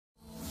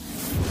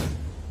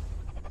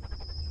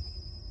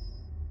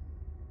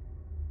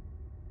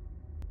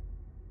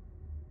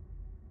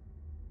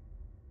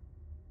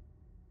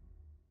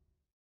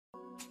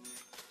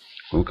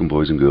Welcome,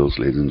 boys and girls,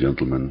 ladies and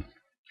gentlemen.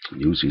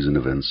 New season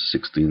events,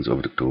 16th of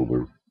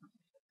October.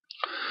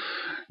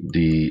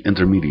 The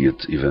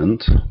intermediate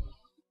event,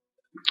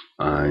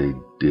 I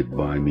did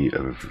buy me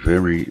a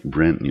very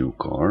brand new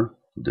car,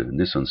 the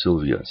Nissan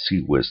Silvia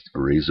West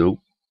Razo.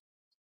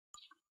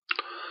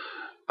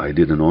 I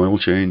did an oil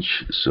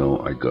change, so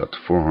I got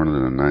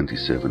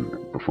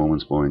 497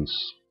 performance points.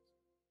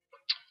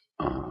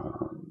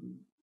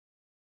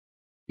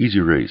 Easy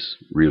race,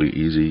 really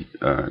easy.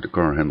 The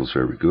car handles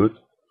very good,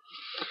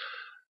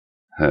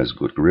 has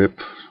good grip,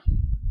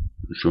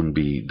 shouldn't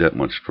be that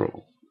much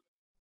trouble.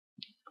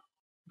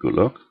 Good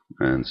luck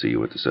and see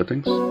you at the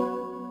settings.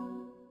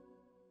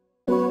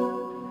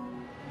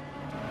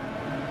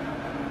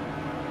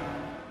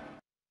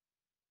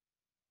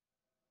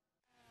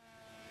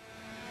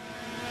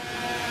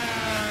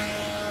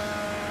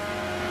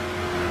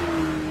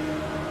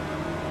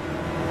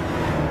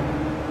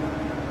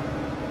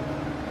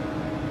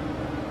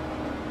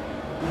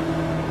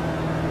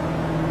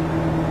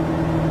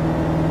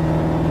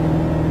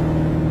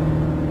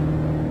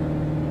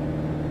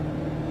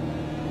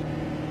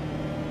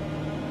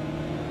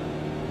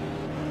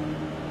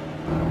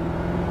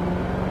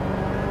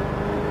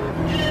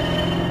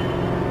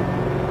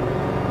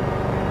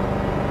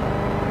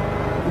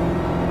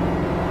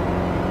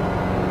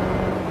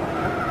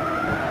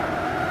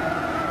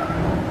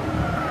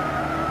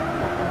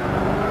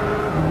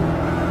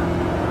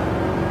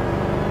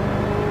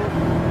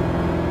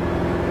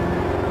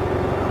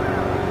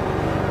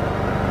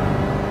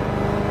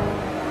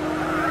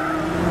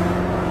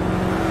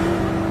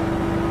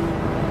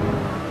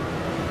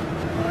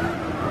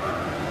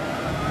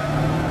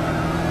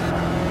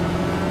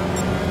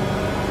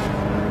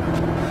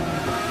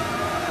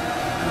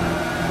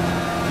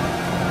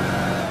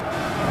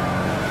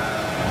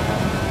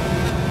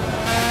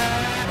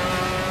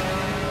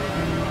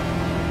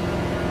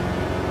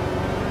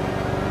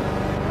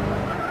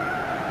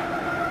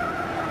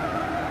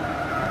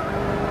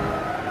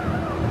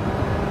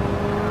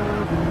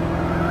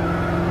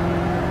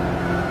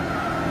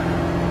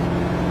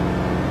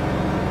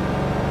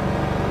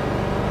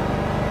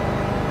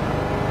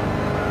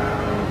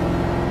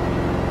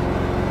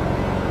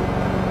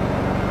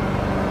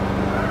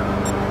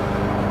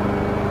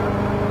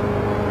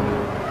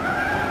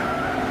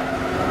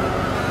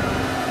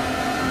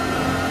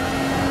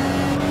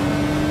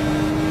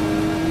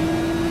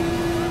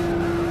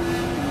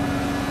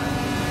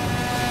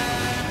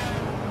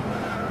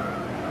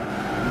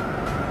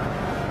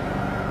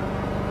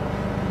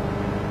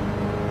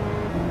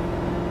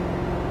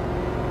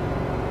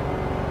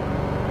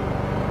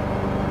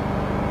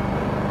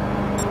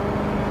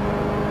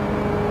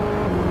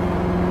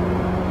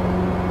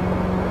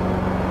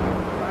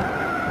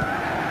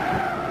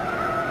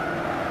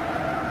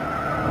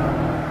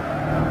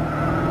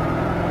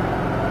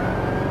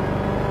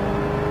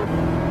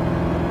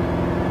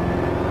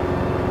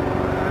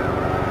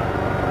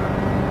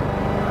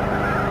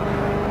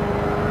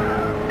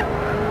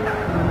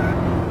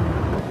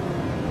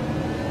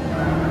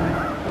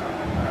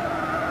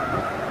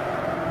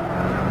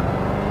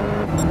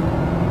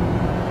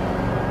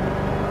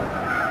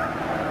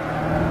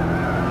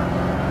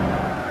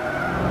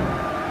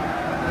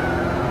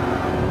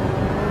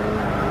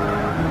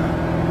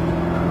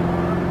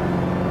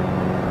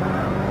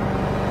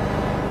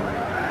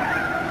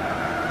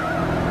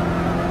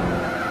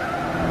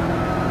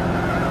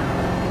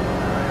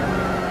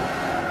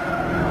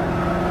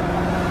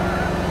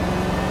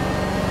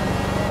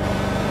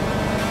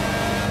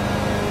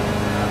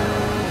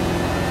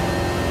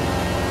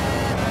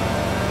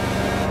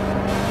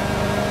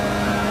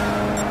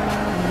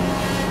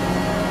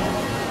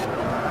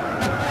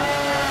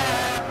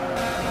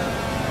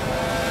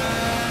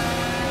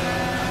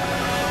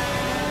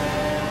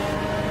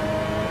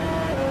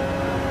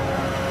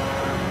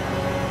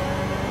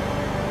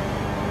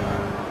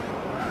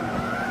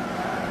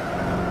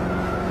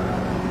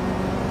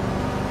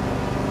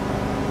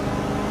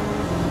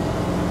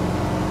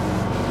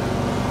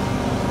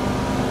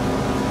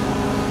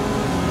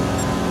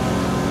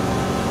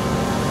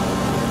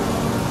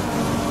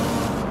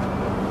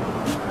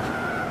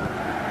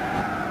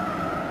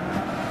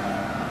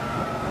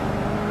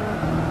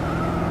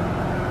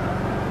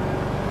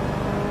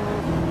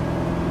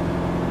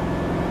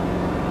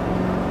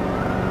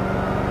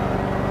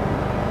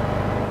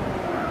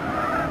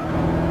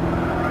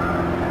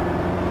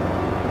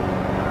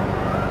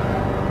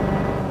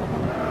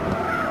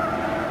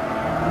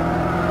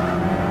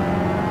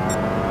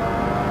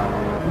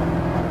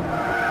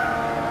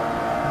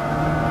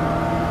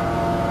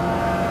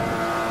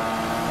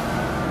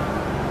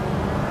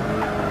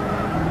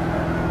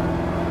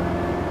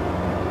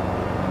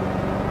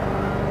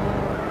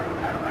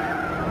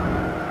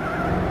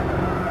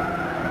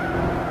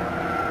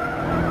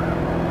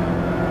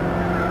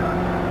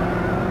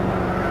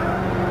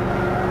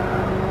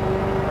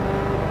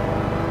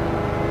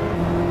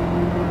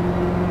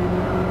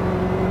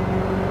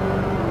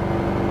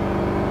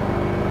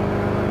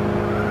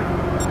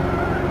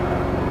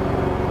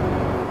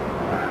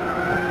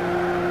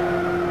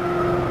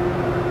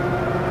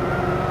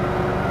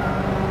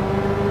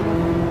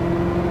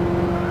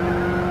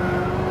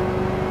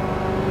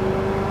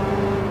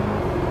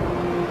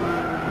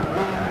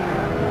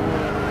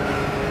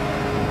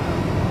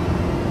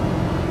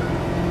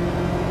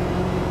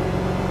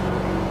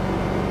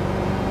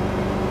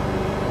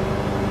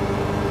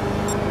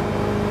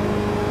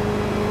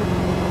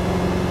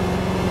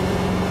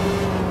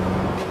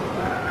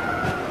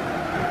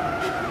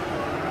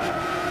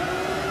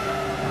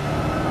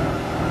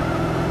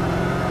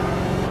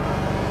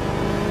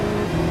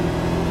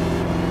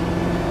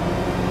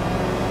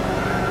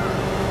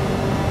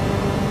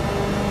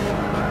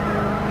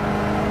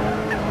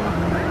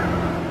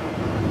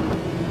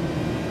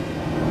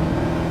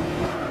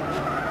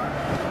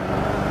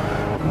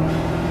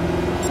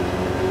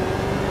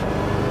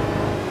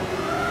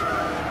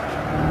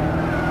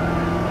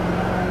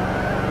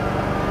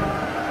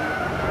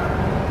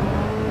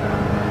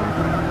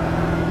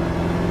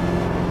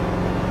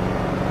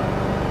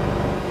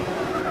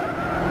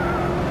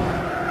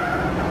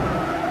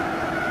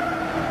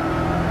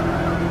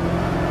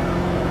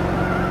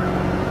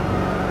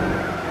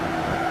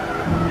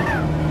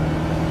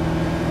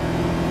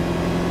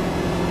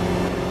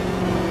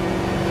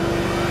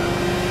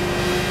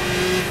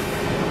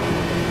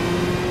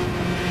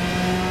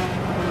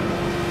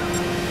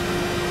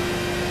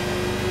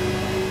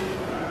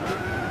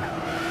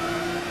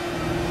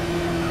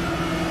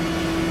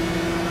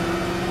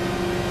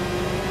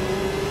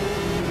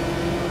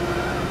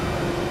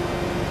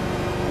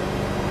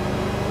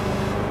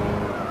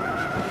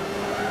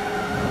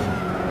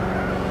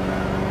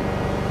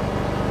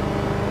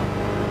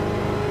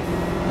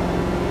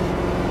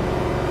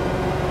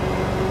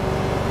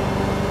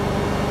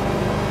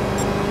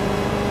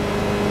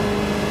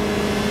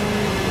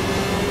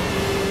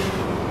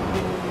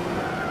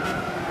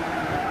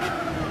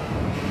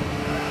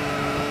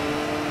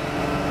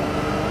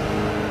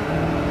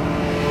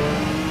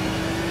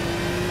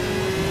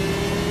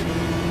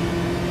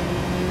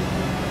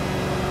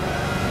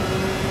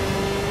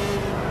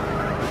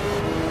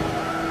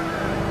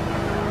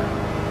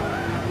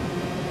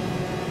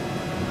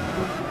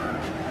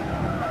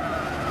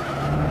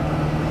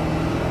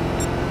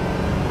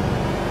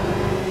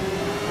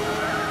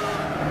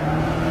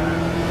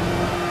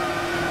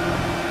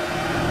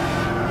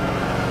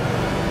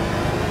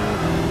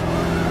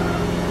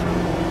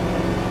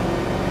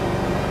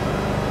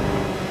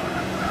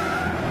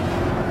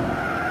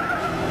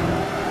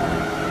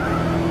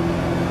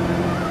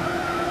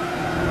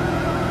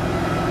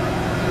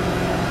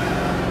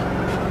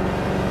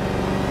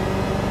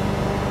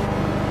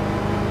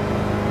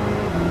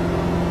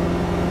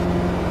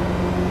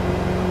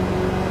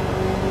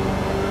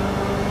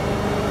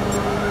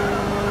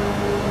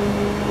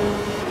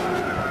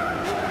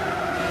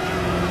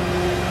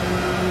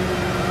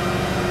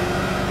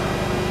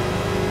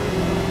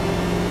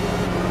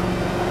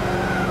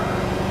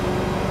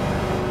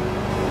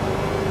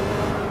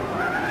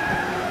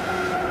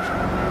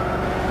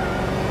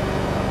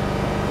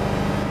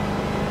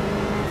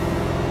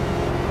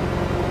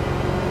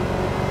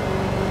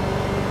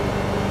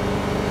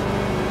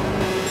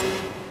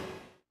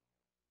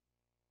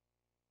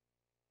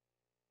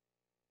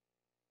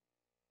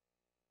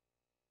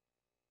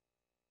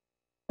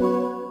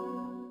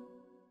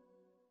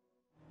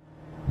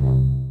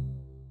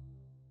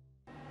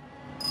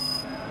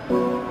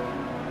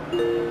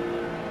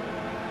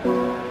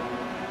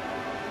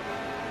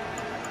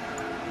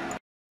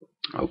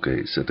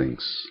 Okay,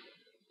 settings.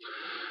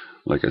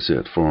 Like I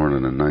said,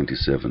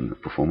 497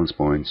 performance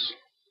points.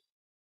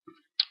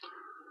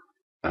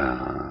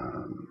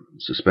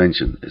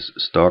 Suspension is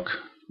stock,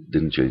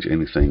 didn't change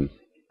anything.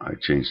 I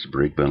changed the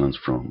brake balance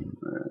from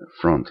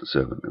front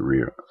 7,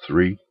 rear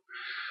 3.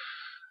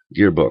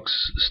 Gearbox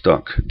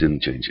stock,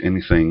 didn't change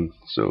anything,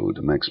 so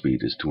the max speed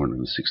is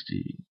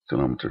 260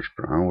 kilometers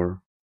per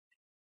hour.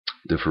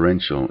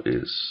 Differential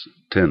is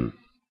 10,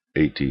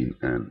 18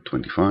 and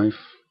 25.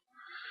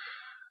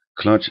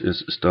 Clutch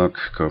is stock,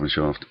 carbon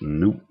shaft,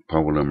 new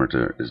power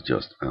limiter is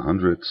just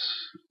 100.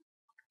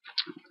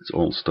 It's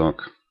all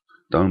stock.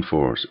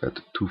 Downforce at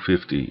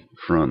 250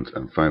 front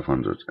and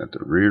 500 at the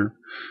rear.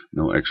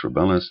 No extra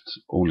ballast,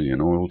 only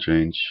an oil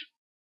change.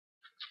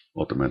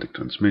 Automatic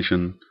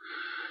transmission.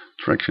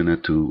 Traction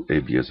at 2,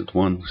 ABS at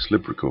 1,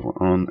 slip recover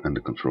on, and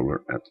the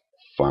controller at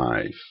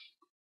 5.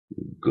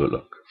 Good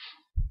luck.